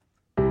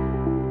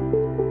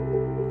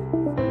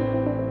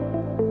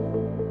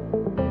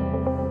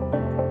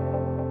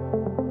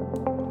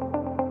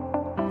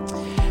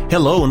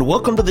Hello and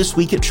welcome to This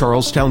Week at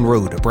Charlestown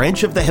Road, a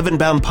branch of the Heaven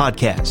Bound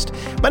podcast.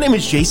 My name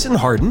is Jason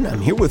Harden.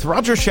 I'm here with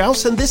Roger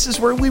Schaus, and this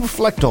is where we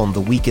reflect on the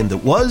weekend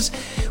that was.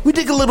 We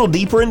dig a little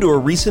deeper into a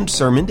recent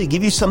sermon to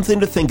give you something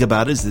to think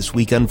about as this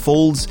week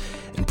unfolds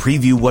and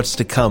preview what's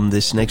to come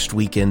this next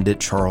weekend at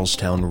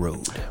Charlestown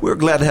Road. We're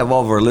glad to have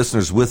all of our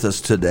listeners with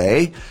us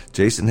today.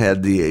 Jason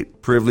had the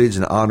privilege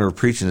and honor of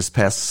preaching this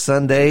past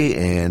Sunday,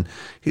 and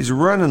he's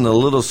running a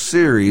little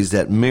series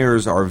that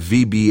mirrors our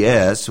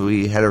VBS.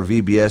 We had our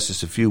VBS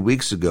just a few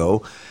weeks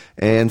ago,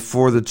 and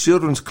for the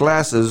children's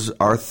classes,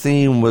 our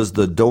theme was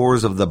the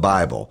doors of the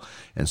Bible.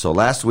 And so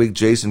last week,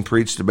 Jason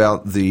preached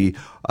about the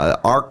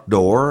Ark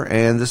door,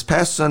 and this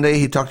past Sunday,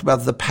 he talked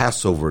about the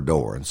Passover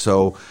door. And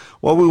so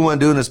what we want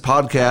to do in this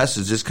podcast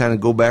is just kind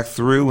of go back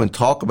through and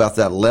talk about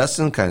that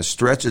lesson, kind of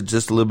stretch it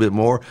just a little bit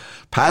more.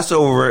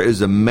 Passover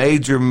is a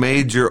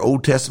major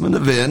Old Testament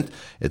event.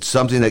 It's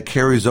something that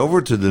carries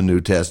over to the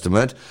New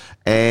Testament,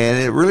 and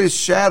it really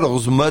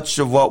shadows much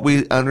of what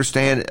we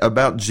understand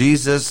about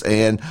Jesus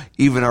and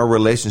even our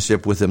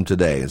relationship with him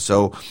today. And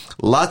so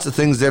lots of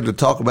things there to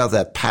talk about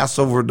that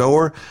Passover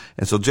door.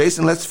 And so,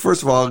 Jason, let's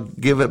first of all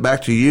give it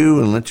back to you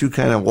and let you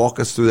kind of walk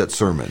us through that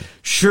sermon.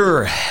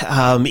 Sure.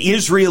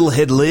 Israel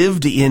had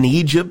lived in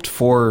Egypt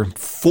for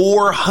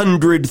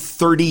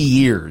 430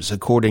 years,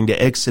 according to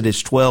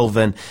Exodus 12,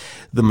 and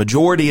the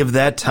majority of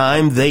that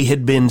time, they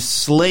had been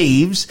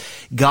slaves.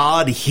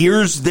 God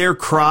hears their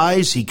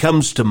cries. He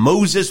comes to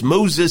Moses.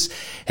 Moses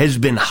has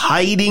been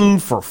hiding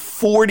for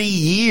 40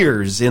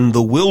 years in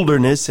the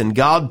wilderness, and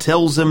God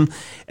tells him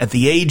at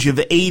the age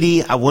of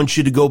 80, I want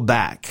you to go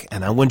back,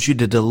 and I want you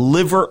to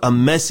deliver a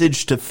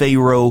message to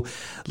Pharaoh,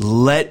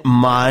 let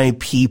my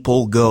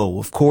people go.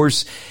 Of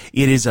course,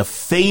 it is a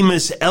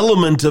famous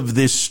element of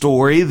this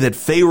story that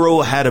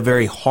Pharaoh had a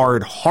very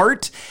hard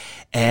heart,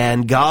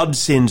 and God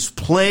sends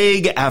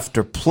plague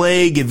after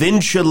plague.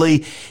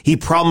 Eventually, he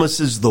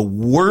promises the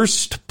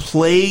worst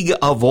plague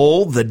of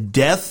all, the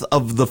death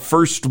of the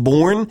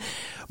firstborn.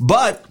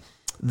 But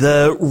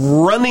the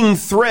running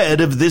thread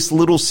of this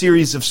little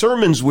series of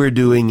sermons we're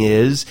doing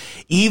is,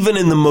 even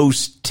in the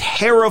most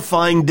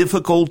terrifying,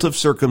 difficult of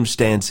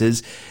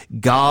circumstances,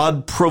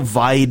 God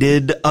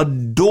provided a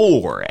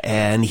door.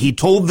 And he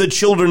told the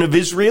children of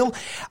Israel,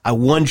 I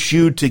want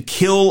you to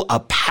kill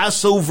a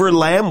Passover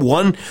lamb,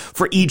 one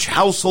for each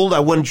household. I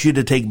want you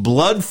to take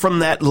blood from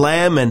that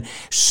lamb and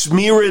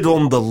smear it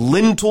on the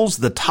lintels,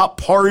 the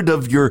top part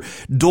of your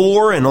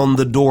door, and on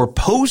the door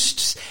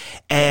posts.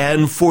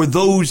 And for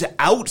those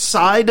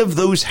outside of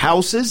those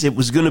houses, it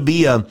was going to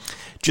be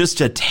just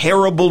a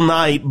terrible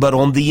night. But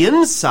on the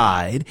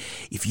inside,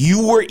 if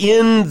you were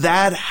in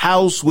that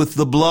house with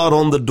the blood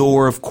on the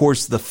door, of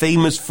course, the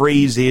famous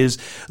phrase is,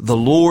 the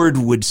Lord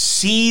would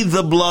see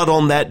the blood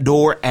on that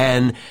door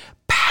and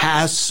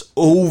pass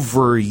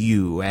over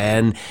you.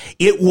 And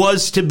it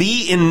was to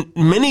be, in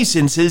many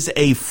senses,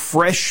 a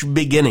fresh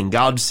beginning.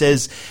 God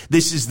says,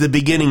 this is the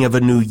beginning of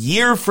a new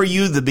year for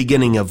you, the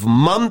beginning of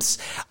months.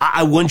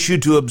 I want you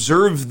to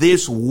observe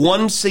this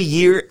once a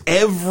year,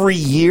 every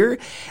year,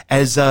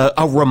 as a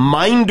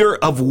reminder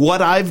of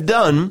what I've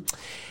done.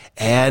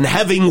 And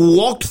having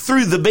walked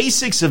through the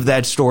basics of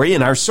that story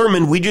in our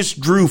sermon, we just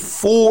drew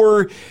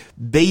four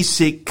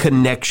basic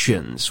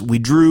connections. We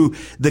drew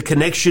the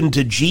connection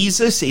to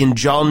Jesus in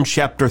John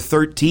chapter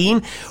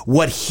 13,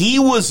 what he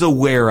was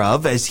aware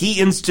of as he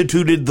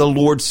instituted the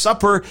Lord's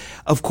Supper,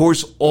 of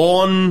course,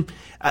 on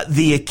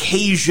the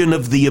occasion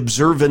of the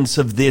observance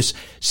of this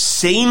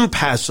same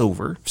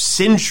Passover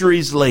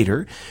centuries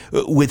later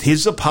with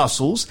his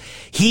apostles.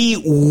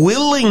 He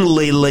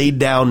willingly laid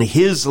down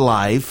his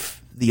life,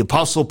 the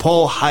Apostle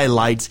Paul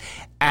highlights,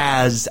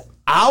 as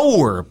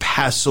our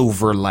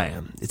Passover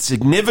lamb. It's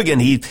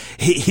significant.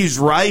 He's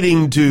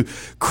writing to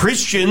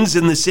Christians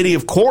in the city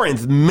of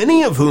Corinth,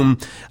 many of whom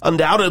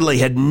undoubtedly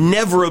had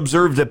never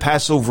observed a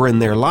Passover in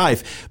their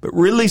life, but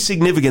really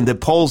significant that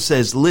Paul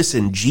says,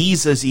 listen,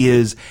 Jesus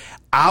is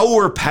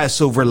our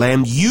Passover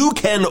lamb. You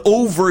can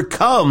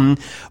overcome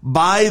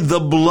by the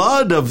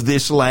blood of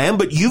this lamb,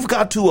 but you've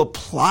got to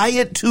apply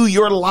it to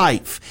your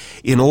life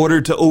in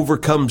order to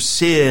overcome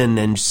sin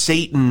and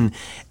Satan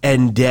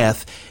and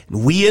death.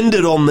 We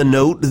ended on the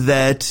note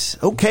that,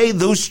 okay,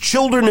 those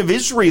children of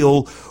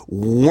Israel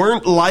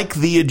weren't like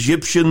the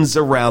Egyptians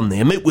around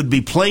them. It would be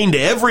plain to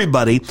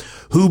everybody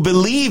who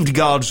believed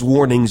God's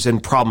warnings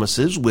and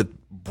promises with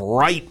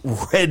bright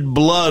red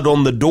blood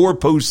on the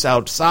doorposts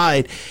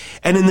outside.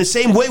 And in the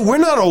same way, we're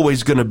not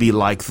always going to be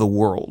like the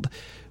world.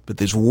 But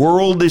this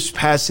world is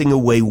passing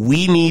away.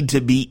 We need to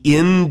be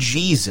in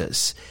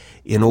Jesus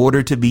in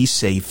order to be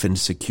safe and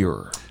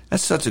secure.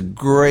 That's such a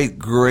great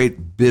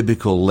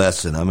biblical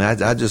lesson. I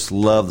mean, I just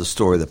love the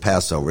story of the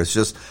Passover. It's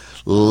just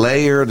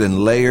layered and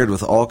layered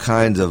with all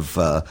kinds of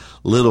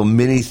little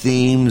mini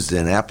themes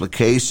and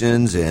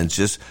applications, and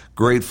just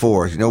great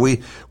for us. You know,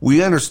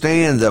 we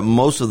understand that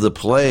most of the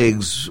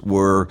plagues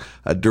were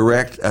a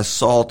direct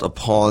assault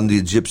upon the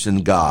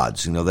Egyptian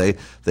gods. You know,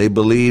 they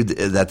believed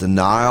that the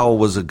Nile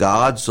was a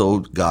god, so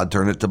God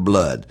turned it to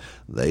blood.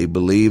 They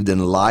believed in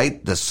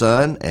light, the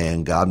sun,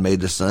 and God made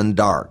the sun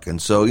dark.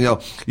 And so, you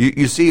know,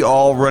 you see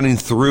all running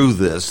through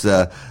this,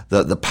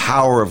 the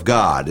power of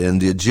God. And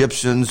the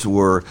Egyptians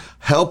were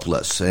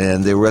helpless,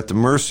 and they were at the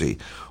mercy.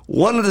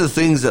 One of the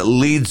things that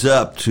leads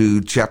up to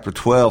chapter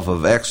 12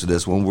 of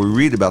Exodus, when we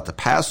read about the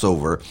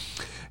Passover,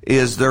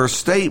 is there are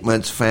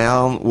statements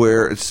found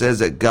where it says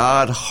that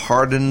God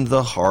hardened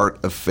the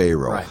heart of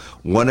Pharaoh. Right.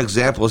 One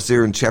example is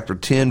there in chapter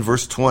 10,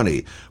 verse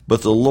 20.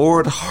 But the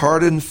Lord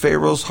hardened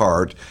Pharaoh's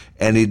heart,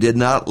 and he did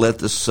not let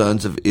the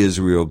sons of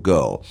Israel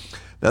go.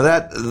 Now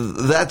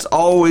that's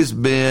always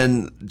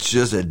been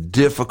just a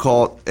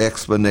difficult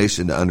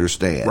explanation to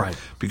understand. Right.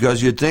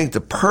 Because you'd think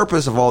the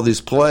purpose of all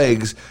these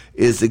plagues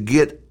is to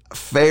get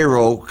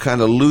Pharaoh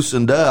kind of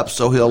loosened up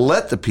so he'll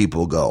let the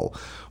people go.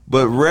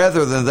 But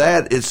rather than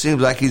that, it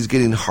seems like he's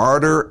getting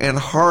harder and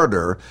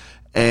harder.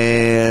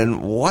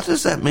 And what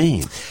does that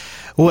mean?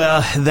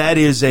 Well, that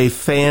is a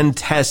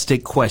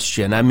fantastic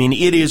question. I mean,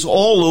 it is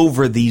all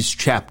over these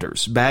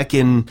chapters. Back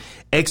in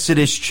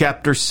Exodus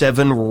chapter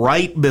 7,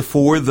 right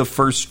before the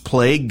first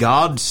plague,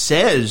 God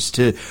says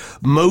to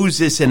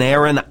Moses and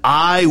Aaron,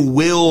 I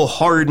will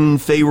harden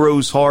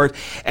Pharaoh's heart,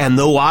 and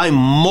though I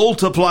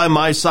multiply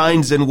my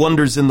signs and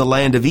wonders in the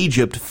land of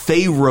Egypt,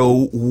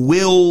 Pharaoh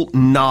will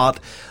not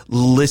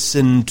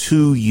listen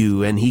to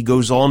you. And he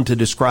goes on to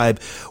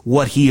describe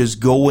what he is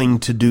going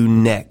to do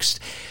next.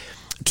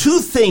 Two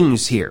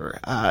things here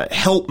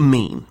help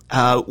me.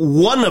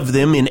 One of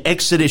them in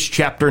Exodus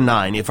chapter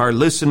 9. If our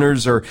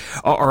listeners are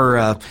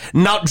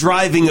not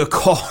driving a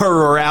car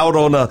or out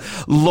on a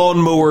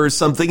lawnmower or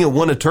something and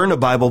want to turn a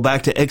Bible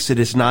back to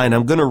Exodus 9,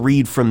 I'm going to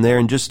read from there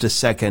in just a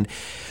second.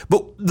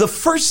 But the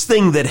first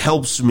thing that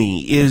helps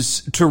me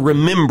is to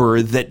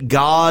remember that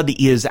God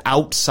is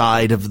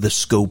outside of the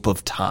scope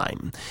of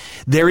time.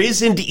 There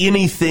isn't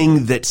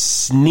anything that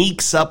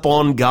sneaks up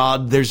on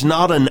God. There's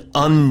not an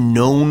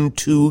unknown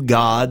to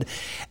God.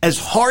 As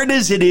hard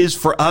as it is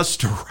for us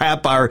to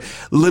wrap our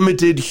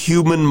limited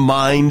human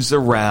minds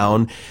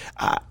around,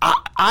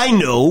 I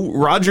know,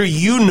 Roger,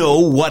 you know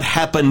what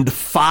happened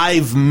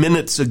 5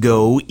 minutes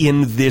ago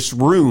in this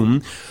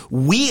room.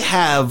 We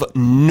have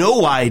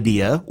no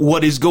idea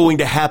what is going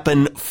to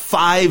happen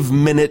 5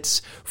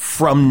 minutes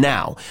from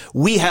now.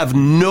 We have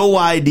no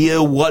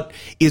idea what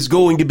is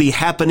going to be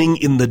happening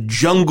in the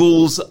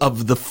jungles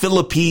of the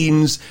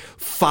Philippines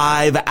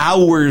 5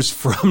 hours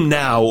from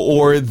now,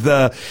 or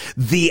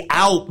the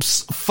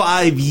Alps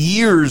 5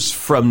 years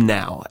from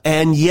now.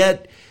 And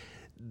yet,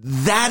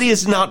 that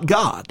is not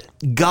God.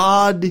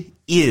 God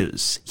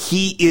is.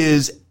 He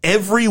is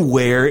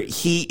everywhere.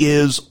 He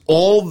is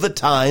all the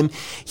time.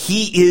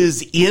 He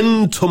is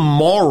in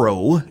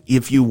tomorrow,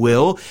 if you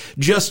will,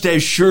 just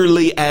as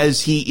surely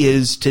as he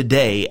is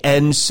today.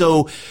 And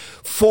so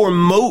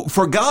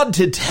for God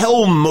to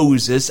tell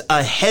Moses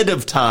ahead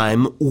of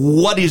time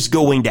what is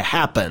going to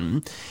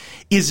happen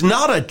is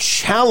not a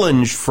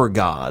challenge for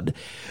God,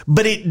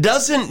 but it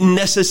doesn't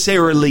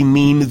necessarily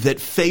mean that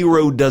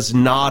Pharaoh does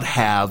not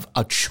have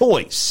a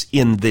choice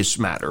in this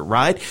matter,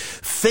 right?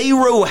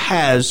 Pharaoh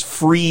has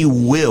free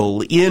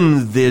will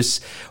in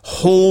this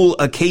whole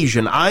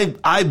occasion,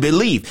 I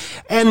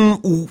believe.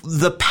 And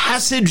the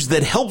passage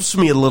that helps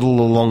me a little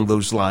along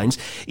those lines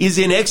is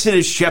in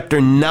Exodus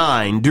chapter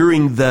 9,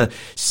 during the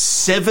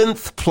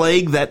 7th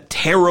plague, that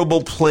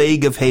terrible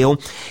plague of hail.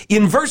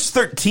 In verse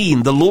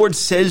 13, the Lord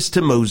says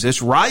to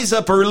Moses, rise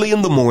up early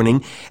in the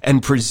morning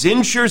and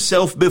present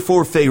yourself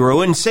before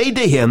Pharaoh and say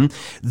to him,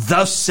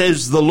 thus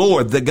says the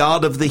Lord, the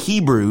God of the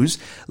Hebrews,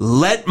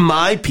 let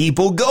my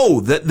people go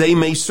that they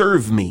may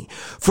serve me.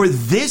 For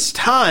this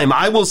time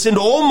I will send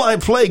all my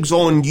plagues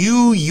on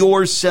you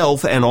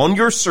yourself and on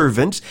your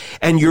servants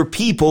and your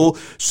people,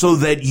 so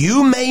that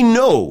you may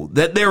know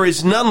that there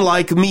is none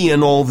like me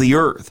in all the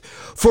earth.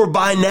 For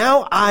by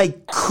now I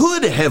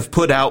could have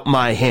put out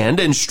my hand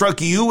and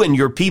struck you and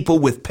your people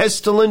with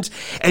pestilence,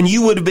 and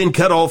you would have been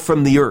cut off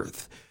from the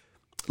earth.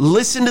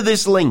 Listen to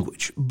this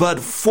language. But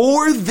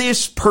for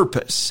this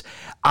purpose,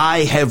 I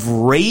have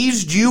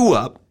raised you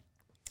up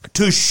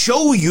to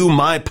show you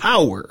my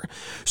power,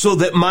 so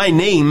that my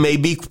name may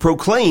be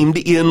proclaimed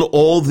in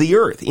all the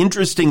earth.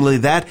 Interestingly,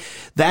 that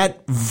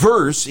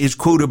verse is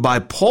quoted by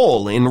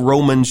Paul in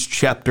Romans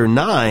chapter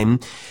 9.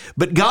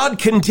 But God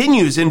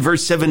continues in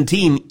verse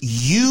 17,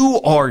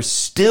 you are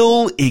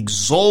still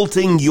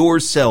exalting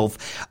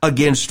yourself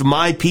against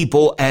my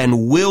people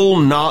and will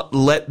not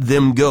let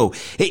them go.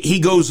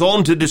 He goes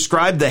on to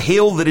describe the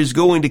hail that is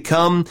going to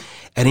come.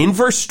 And in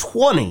verse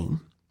 20,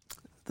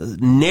 the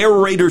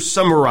narrator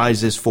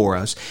summarizes for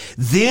us,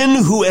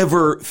 then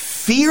whoever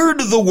feared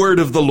the word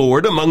of the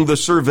Lord among the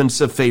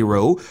servants of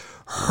Pharaoh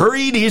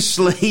hurried his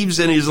slaves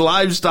and his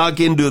livestock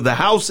into the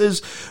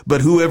houses,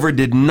 but whoever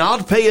did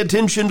not pay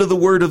attention to the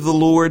word of the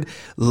Lord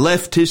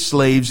left his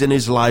slaves and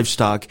his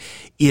livestock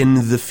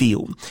in the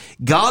field.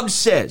 God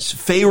says,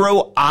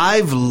 Pharaoh,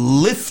 I've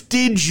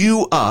lifted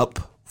you up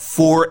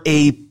for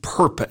a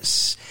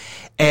purpose.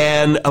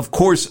 And of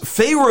course,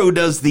 Pharaoh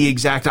does the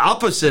exact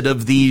opposite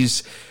of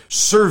these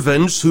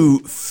servants who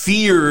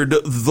feared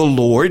the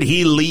Lord.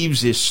 He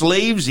leaves his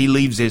slaves, he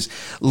leaves his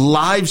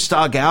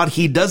livestock out.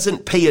 He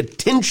doesn't pay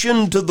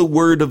attention to the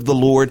word of the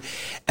Lord,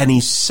 and he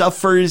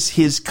suffers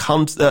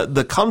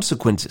the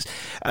consequences.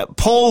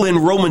 Paul in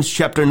Romans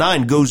chapter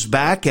 9 goes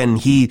back and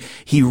he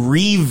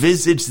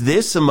revisits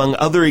this among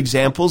other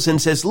examples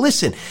and says,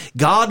 listen,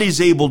 God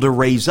is able to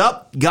raise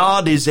up,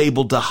 God is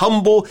able to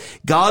humble,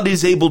 God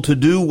is able to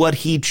do what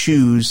he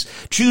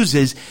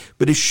chooses,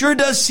 but it sure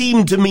does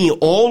seem to me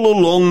all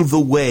along the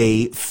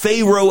way,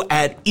 Pharaoh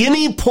at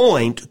any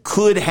point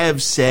could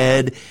have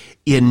said,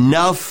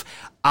 enough,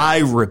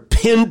 I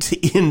repent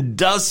in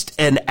dust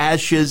and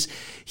ashes.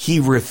 He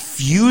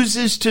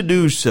refuses to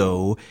do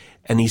so,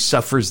 and he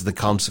suffers the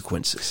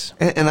consequences.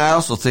 And I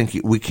also think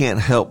we can't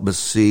help but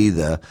see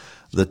the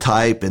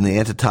type and the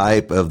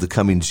antitype of the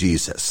coming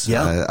Jesus.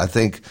 Yeah. I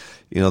think,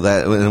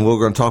 that, and we're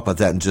going to talk about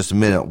that in just a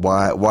minute,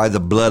 why the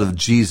blood of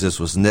Jesus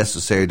was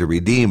necessary to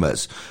redeem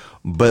us.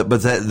 But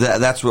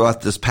that's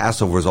what this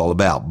Passover is all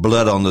about,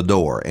 blood on the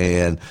door.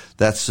 And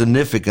that's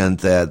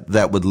significant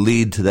that would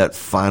lead to that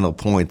final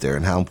point there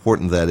and how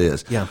important that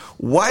is. Yeah.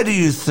 Why do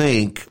you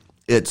think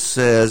it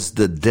says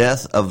the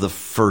death of the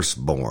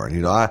firstborn?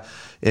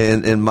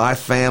 In my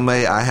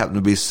family, I happen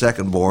to be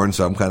second born,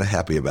 so I'm kind of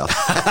happy about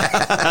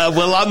that.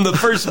 Well, I'm the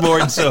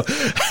firstborn, so.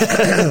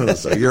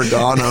 So you're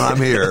gone and I'm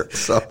here.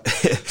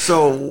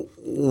 So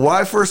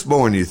why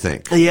firstborn, you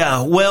think?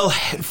 Yeah, well,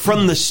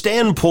 from the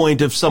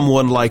standpoint of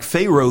someone like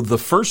Pharaoh, the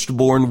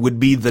firstborn would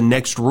be the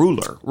next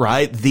ruler,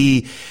 right?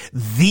 The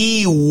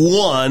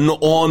one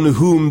on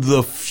whom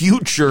the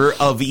future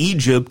of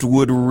Egypt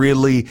would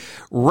really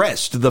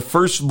rest. The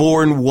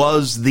firstborn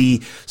was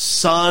the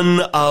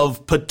son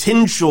of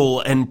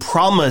potential and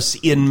promise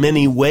in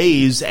many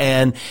ways.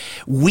 And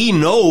we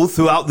know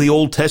throughout the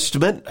Old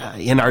Testament,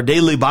 in our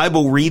daily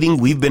Bible reading,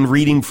 we've been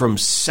reading from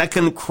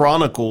 2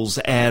 Chronicles,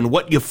 and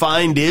what you find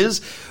is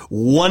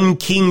one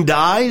king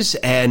dies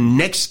and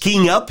next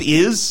king up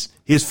is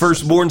his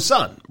firstborn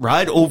son,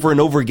 right? Over and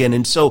over again.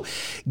 And so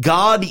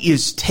God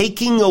is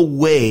taking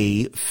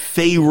away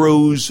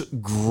Pharaoh's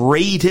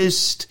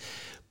greatest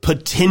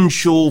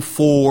potential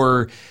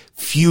for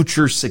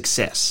future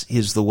success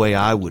is the way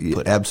I would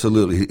put it.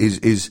 Absolutely.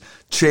 He's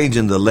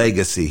changing the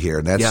legacy here.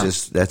 And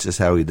that's just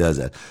how he does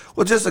that.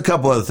 Well, just a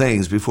couple of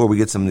things before we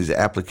get some of these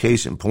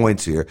application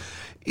points here.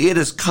 It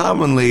is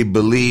commonly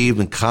believed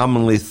and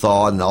commonly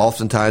thought, and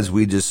oftentimes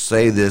we just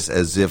say this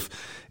as if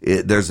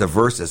there's a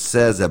verse that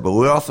says that, but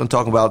we often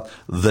talk about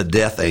the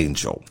death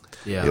angel.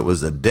 Yeah. It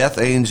was the death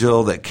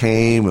angel that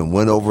came and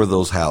went over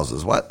those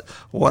houses. What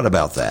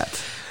about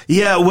that?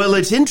 Yeah, well,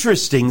 it's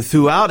interesting.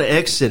 Throughout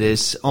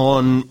Exodus,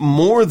 on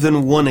more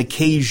than one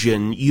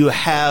occasion, you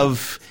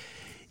have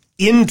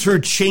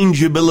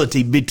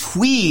interchangeability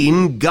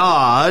between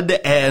God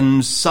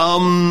and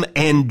some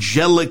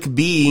angelic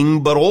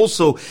being, but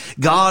also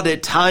God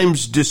at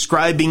times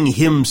describing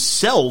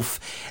himself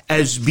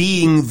as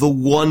being the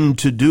one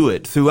to do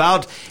it.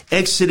 Throughout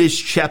Exodus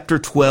chapter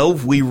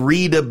 12, we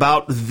read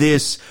about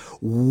this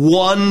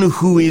one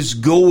who is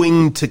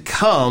going to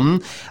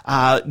come.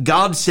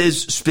 God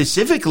says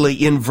specifically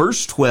in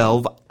verse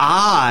 12,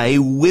 I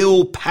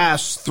will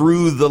pass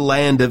through the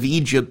land of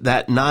Egypt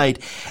that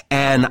night,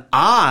 and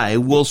I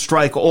will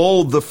strike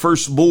all the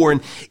firstborn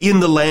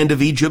in the land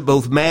of Egypt,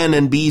 both man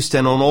and beast,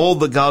 and on all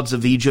the gods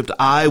of Egypt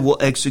I will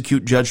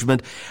execute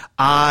judgment.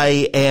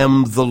 I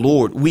am the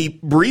Lord. We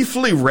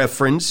briefly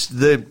referenced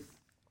the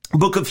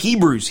book of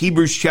Hebrews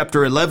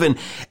chapter 11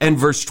 and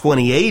verse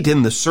 28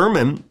 in the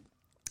sermon.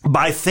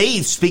 By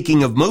faith,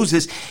 speaking of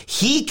Moses,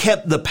 he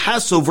kept the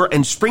Passover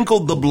and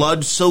sprinkled the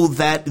blood so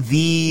that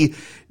the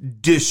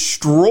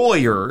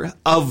destroyer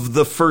of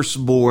the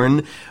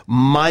firstborn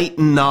might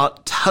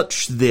not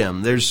touch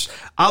them. There's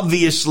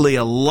obviously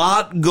a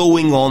lot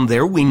going on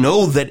there. We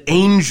know that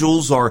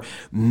angels are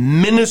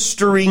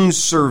ministering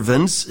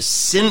servants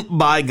sent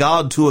by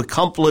God to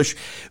accomplish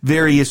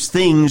various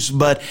things,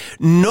 but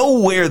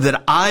nowhere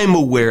that I'm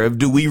aware of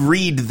do we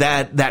read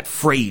that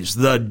phrase,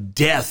 the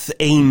death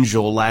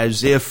angel,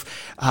 as if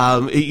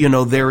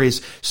there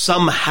is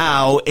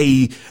somehow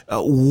a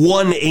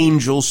one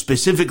angel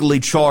specifically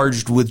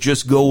charged with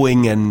just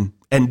going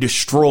and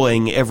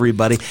destroying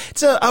everybody.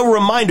 It's a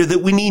reminder that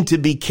we need to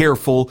be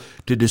careful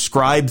to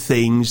describe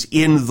things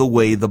in the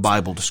way the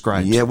Bible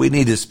describes. Yeah, we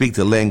need to speak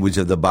the language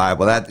of the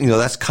Bible.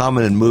 That's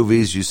common in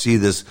movies. You see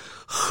this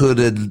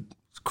hooded,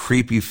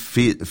 creepy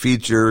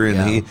feature,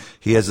 and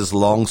he has this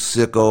long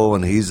sickle,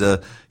 and he's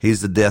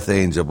the death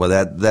angel.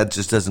 But that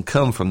just doesn't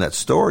come from that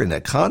story in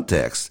that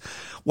context.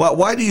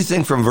 Why do you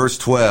think from verse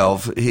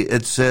 12,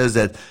 it says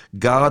that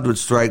God would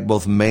strike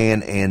both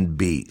man and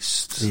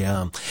beast?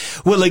 Yeah.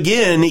 Well,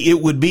 again, it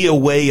would be a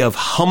way of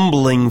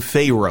humbling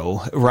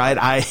Pharaoh,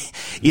 right?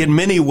 In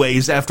many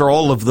ways, after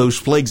all of those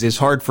plagues, it's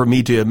hard for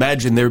me to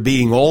imagine there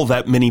being all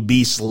that many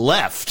beasts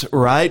left,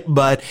 right?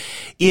 But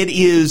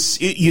you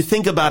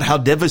think about how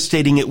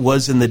devastating it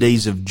was in the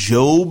days of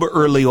Job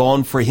early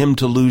on for him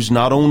to lose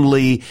not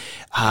only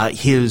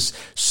his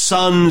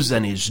sons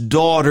and his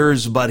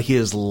daughters, but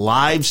his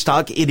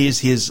livestock. It is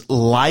his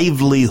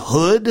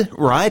livelihood,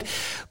 right?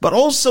 But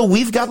also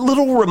we've got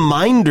little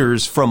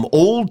reminders from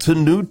Old to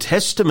New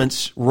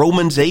Testaments.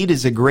 Romans 8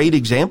 is a great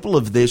example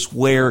of this,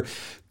 where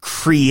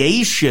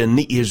creation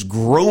is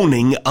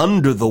groaning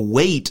under the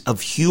weight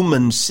of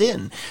human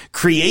sin.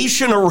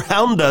 Creation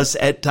around us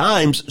at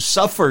times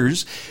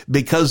suffers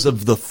because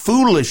of the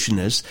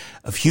foolishness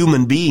of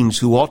human beings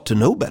who ought to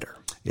know better.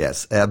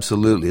 Yes,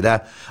 absolutely.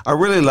 Now, I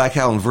really like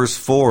how in verse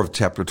 4 of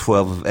chapter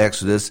 12 of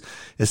Exodus,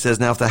 it says,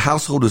 "Now if the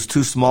household is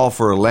too small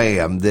for a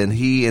lamb, then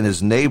he and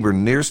his neighbor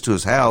nearest to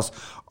his house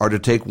are to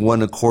take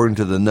one according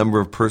to the number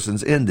of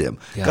persons in them."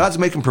 Yeah. God's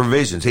making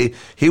provisions.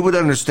 He would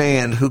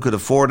understand who could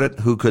afford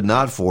it, who could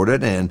not afford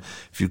it. And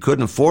if you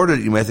couldn't afford it,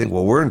 you may think,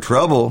 well, we're in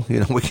trouble.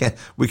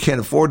 We can't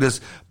afford this.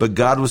 But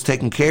God was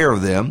taking care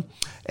of them.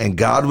 And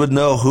God would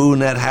know who in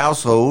that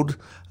household,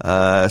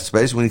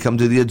 especially when you come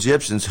to the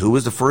Egyptians, who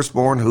was the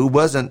firstborn, who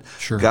wasn't.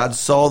 Sure. God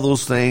saw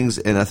those things,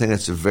 and I think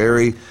it's a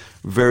very,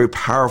 very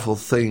powerful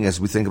thing as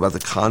we think about the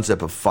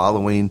concept of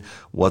following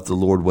what the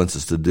Lord wants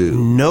us to do.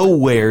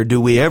 Nowhere do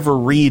we ever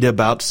read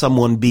about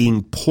someone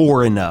being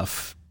poor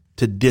enough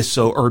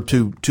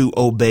to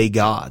obey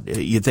God.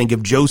 You think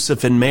of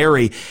Joseph and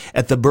Mary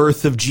at the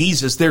birth of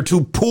Jesus. They're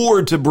too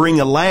poor to bring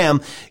a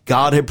lamb.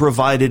 God had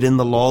provided in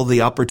the law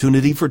the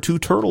opportunity for 2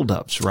 turtle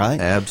doves,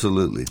 right?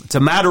 Absolutely. It's a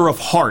matter of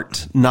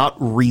heart, not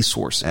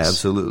resources.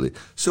 Absolutely.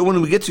 So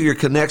when we get to your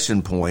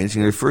connection points,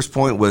 your first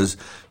point was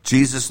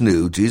Jesus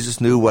knew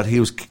what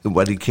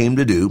he came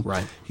to do.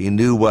 Right. He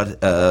knew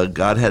what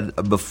God had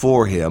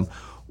before him.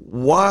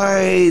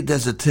 Why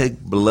does it take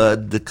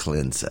blood to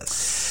cleanse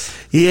us?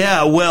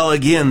 Yeah, well,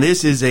 again,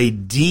 this is a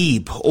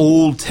deep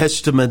Old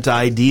Testament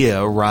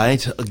idea,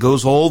 right? It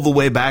goes all the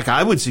way back,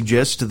 I would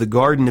suggest, to the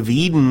Garden of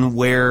Eden,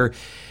 where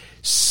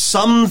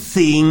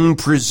something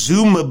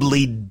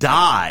presumably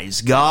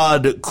dies.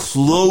 God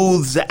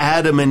clothes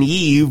Adam and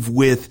Eve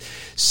with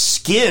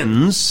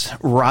skins,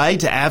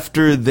 right,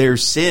 after their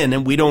sin,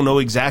 and we don't know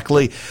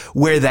exactly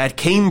where that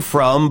came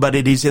from, but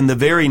it is in the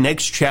very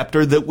next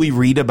chapter that we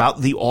read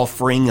about the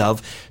offering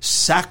of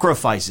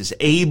sacrifices.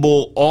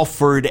 Abel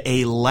offered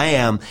a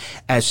lamb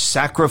as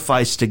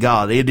sacrifice to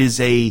God. It is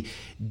a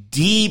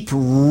deep,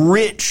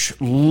 rich,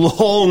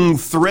 long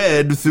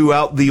thread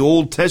throughout the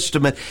Old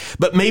Testament.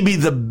 But maybe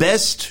the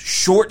best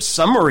short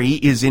summary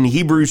is in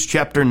Hebrews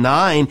chapter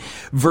 9,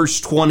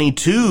 verse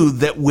 22,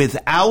 that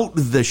without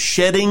the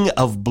shedding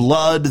of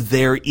blood,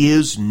 there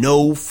is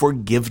no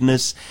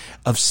forgiveness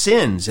of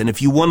sins. And if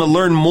you want to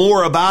learn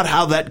more about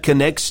how that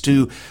connects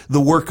to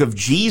the work of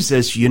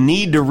Jesus, you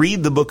need to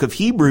read the book of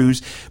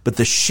Hebrews. But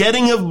the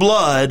shedding of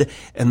blood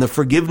and the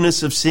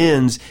forgiveness of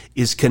sins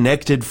is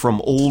connected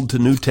from Old to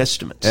New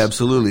Testament.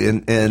 Absolutely.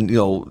 And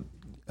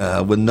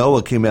when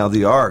Noah came out of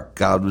the ark,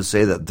 God would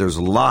say that there's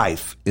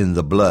life in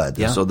the blood.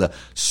 Yeah. So the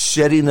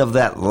shedding of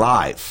that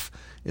life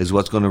is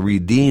what's going to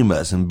redeem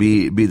us and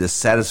be the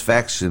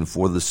satisfaction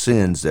for the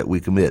sins that we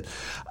commit.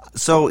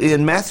 So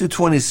in Matthew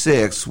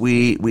 26,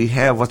 we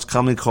have what's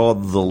commonly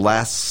called the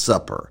Last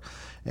Supper,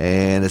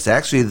 and it's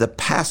actually the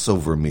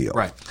Passover meal.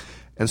 Right.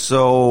 And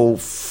so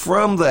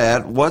from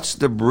that, what's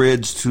the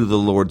bridge to the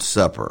Lord's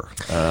Supper?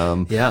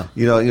 Yeah.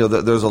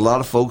 There's a lot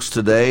of folks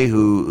today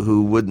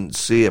who wouldn't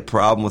see a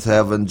problem with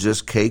having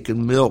just cake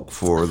and milk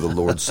for the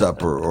Lord's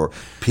Supper or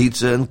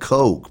pizza and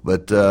Coke,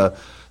 but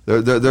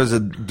there's a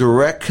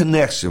direct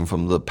connection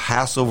from the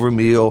Passover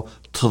meal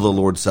to the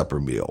Lord's Supper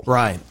meal.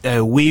 Right.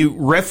 We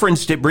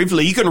referenced it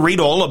briefly. You can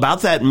read all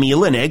about that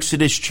meal in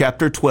Exodus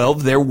chapter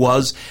 12. There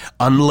was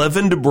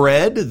unleavened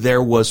bread.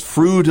 There was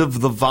fruit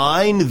of the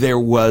vine. There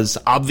was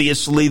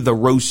obviously the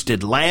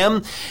roasted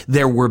lamb.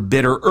 There were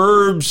bitter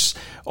herbs.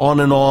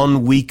 On and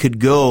on we could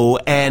go.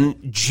 And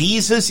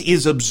Jesus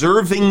is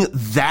observing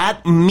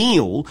that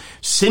meal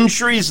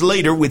centuries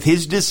later with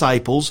his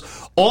disciples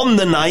on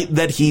the night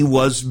that he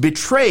was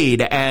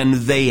betrayed. And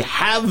they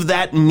have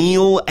that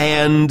meal,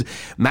 and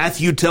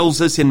Matthew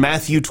tells us in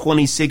Matthew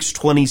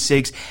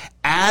 26:26,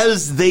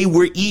 as they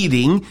were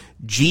eating,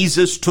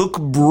 Jesus took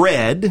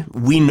bread.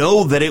 We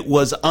know that it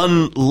was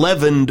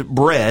unleavened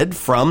bread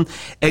from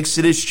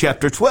Exodus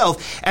chapter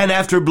 12. And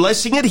after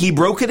blessing it, he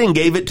broke it and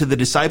gave it to the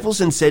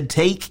disciples and said,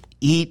 "Take,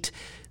 eat,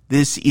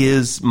 this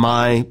is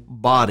my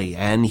body."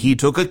 And he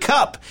took a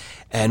cup,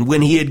 and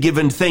when he had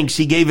given thanks,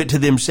 he gave it to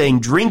them, saying,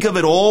 "Drink of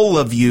it, all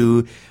of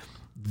you.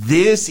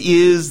 This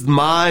is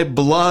my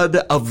blood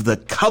of the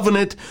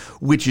covenant,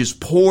 which is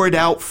poured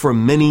out for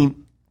many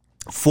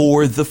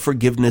for the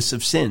forgiveness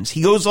of sins."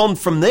 He goes on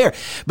from there.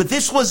 But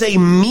this was a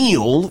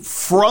meal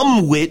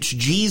from which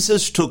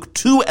Jesus took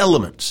 2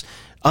 elements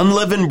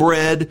unleavened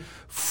bread,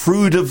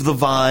 fruit of the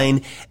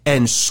vine,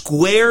 and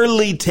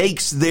squarely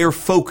takes their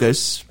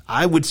focus,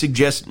 I would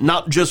suggest,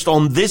 not just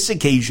on this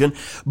occasion,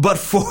 but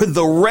for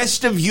the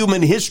rest of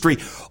human history,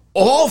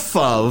 off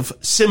of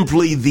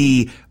simply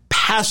the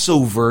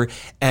Passover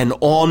and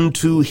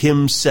onto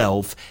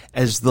himself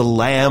as the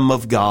Lamb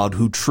of God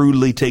who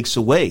truly takes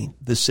away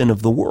the sin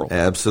of the world.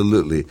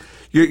 Absolutely.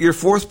 Your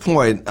fourth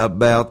point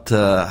about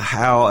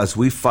how as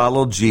we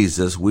follow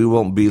Jesus, we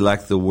won't be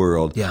like the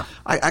world. Yeah.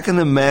 I can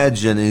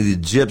imagine an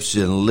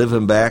Egyptian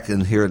living back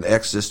in here in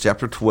Exodus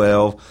chapter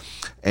 12,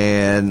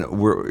 and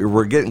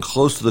we're getting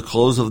close to the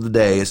close of the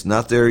day. It's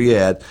not there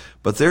yet,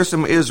 but there's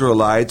some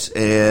Israelites,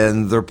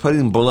 and they're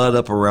putting blood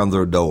up around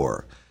their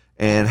door.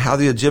 And how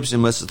the Egyptian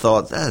must have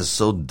thought, that is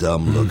so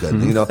dumb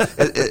looking. You know,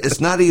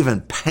 it's not even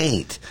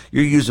paint.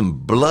 You're using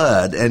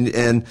blood,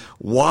 and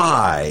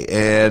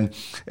why?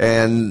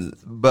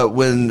 But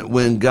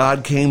when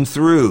God came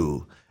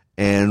through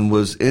and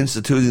was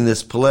instituting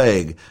this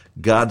plague,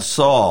 God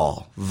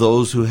saw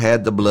those who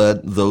had the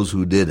blood, those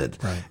who didn't.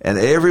 Right. And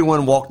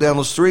everyone walked down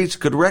the streets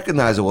could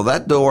recognize it. Well,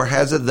 that door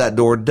has it, that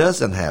door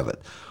doesn't have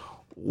it.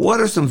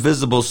 What are some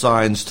visible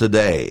signs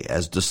today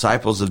as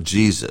disciples of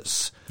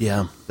Jesus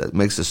that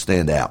makes us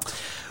stand out?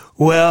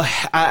 Well,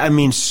 I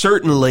mean,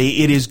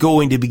 certainly it is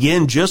going to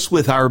begin just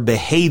with our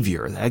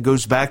behavior. That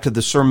goes back to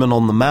the Sermon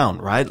on the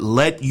Mount, right?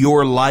 Let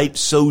your light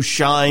so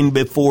shine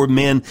before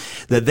men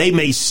that they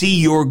may see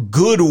your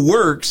good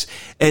works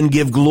and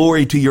give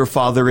glory to your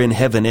Father in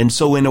heaven. And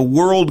so in a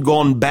world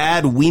gone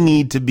bad, we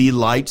need to be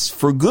lights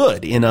for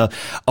good. In a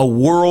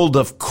world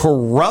of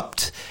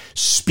corrupt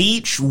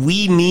speech,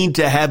 we need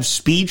to have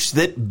speech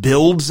that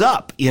builds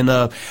up. In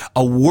a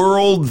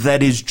world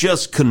that is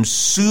just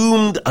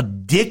consumed,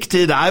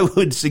 addicted, I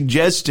would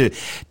suggest, to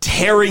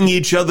tearing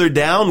each other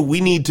down,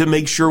 we need to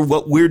make sure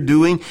what we're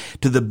doing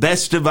to the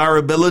best of our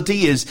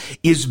ability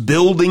is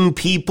building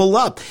people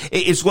up.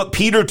 It's what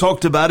Peter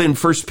talked about in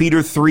 1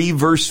 Peter 3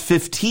 verse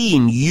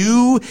 15.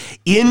 You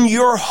in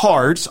your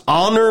hearts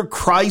honor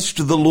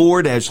Christ the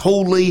Lord as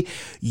holy.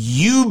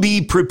 You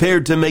be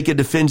prepared to make a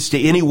defense to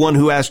anyone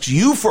who asks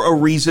you for a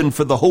reason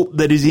for the hope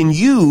that is in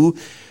you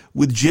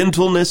with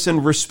gentleness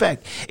and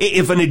respect.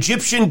 If an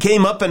Egyptian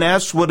came up and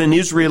asked what an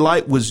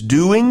Israelite was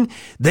doing,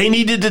 they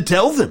needed to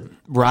tell them,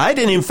 right?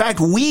 And in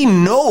fact, we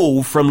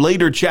know from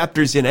later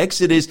chapters in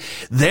Exodus,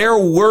 there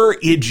were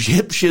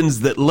Egyptians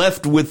that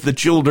left with the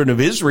children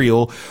of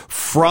Israel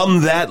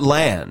from that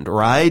land,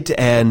 right?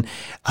 And,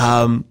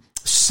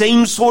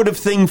 same sort of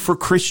thing for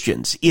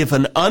Christians. If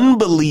an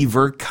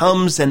unbeliever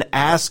comes and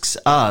asks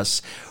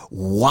us,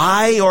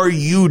 why are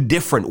you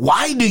different?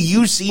 Why do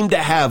you seem to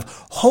have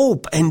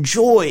hope and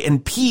joy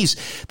and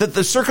peace that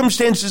the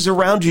circumstances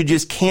around you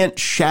just can't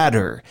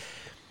shatter?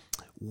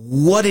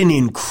 What an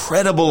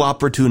incredible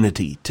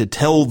opportunity to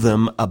tell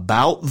them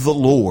about the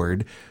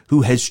Lord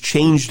who has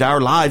changed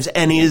our lives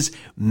and is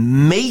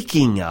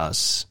making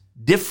us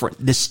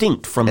different,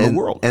 distinct from the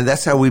world. And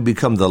that's how we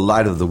become the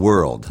light of the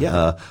world.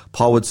 Yeah.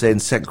 Paul would say in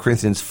 2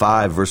 Corinthians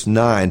 5, verse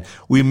 9,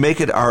 we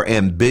make it our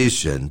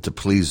ambition to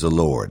please the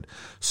Lord.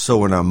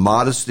 So in our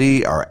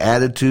modesty, our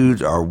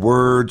attitudes, our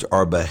words,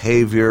 our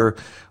behavior,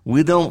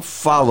 we don't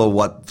follow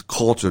what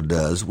culture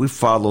does. We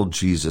follow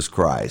Jesus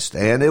Christ.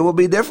 And it will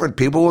be different.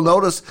 People will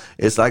notice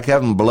it's like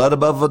having blood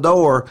above a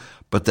door,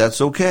 but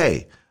that's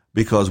okay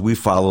because we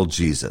follow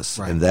Jesus.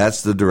 Right. And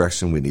that's the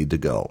direction we need to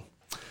go.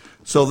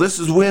 So this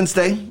is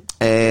Wednesday,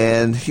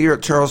 and here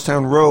at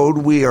Charlestown Road,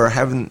 we are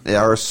having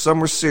our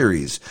summer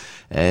series.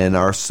 And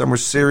our summer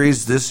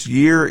series this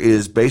year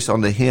is based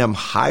on the hymn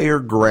Higher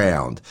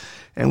Ground.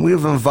 And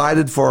we've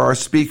invited for our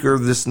speaker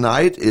this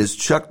night is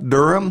Chuck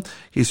Durham.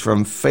 He's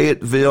from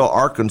Fayetteville,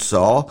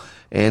 Arkansas,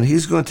 and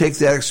he's going to take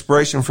that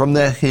expression from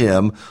that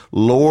hymn,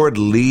 Lord,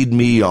 lead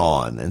me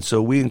on. And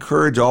so we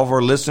encourage all of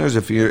our listeners,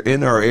 if you're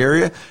in our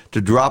area,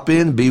 to drop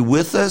in, be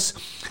with us.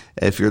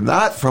 If you're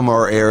not from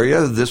our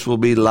area, this will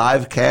be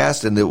live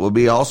cast, and it will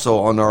be also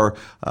on our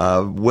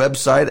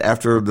website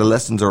after the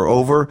lessons are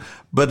over.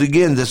 But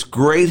again, this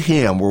great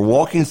hymn, we're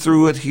walking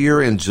through it here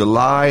in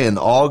July and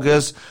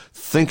August,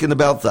 thinking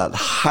about that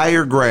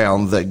higher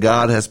ground that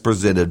God has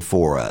presented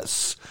for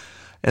us.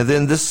 And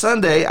then this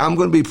Sunday, I'm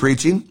going to be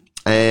preaching,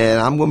 and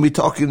I'm going to be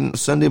talking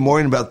Sunday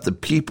morning about the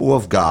people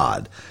of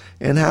God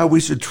and how we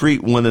should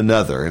treat one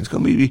another. It's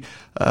going to be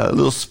a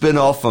little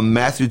spin-off from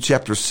Matthew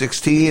chapter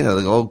 16, a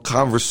little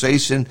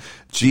conversation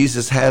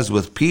Jesus has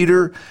with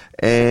Peter,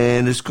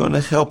 and it's going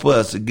to help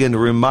us, again, to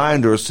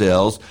remind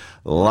ourselves,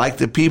 like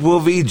the people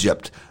of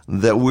Egypt,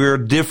 that we're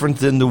different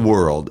than the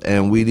world,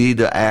 and we need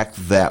to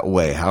act that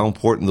way, how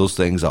important those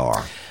things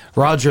are.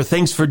 Roger,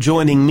 thanks for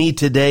joining me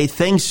today.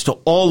 Thanks to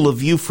all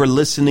of you for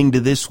listening to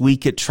This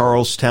Week at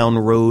Charlestown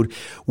Road.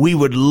 We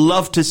would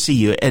love to see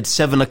you at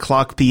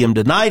 7:00 p.m.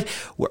 tonight.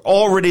 We're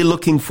already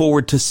looking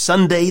forward to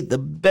Sunday, the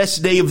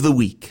best day of the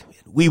week.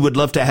 We would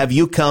love to have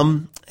you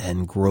come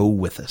and grow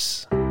with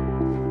us.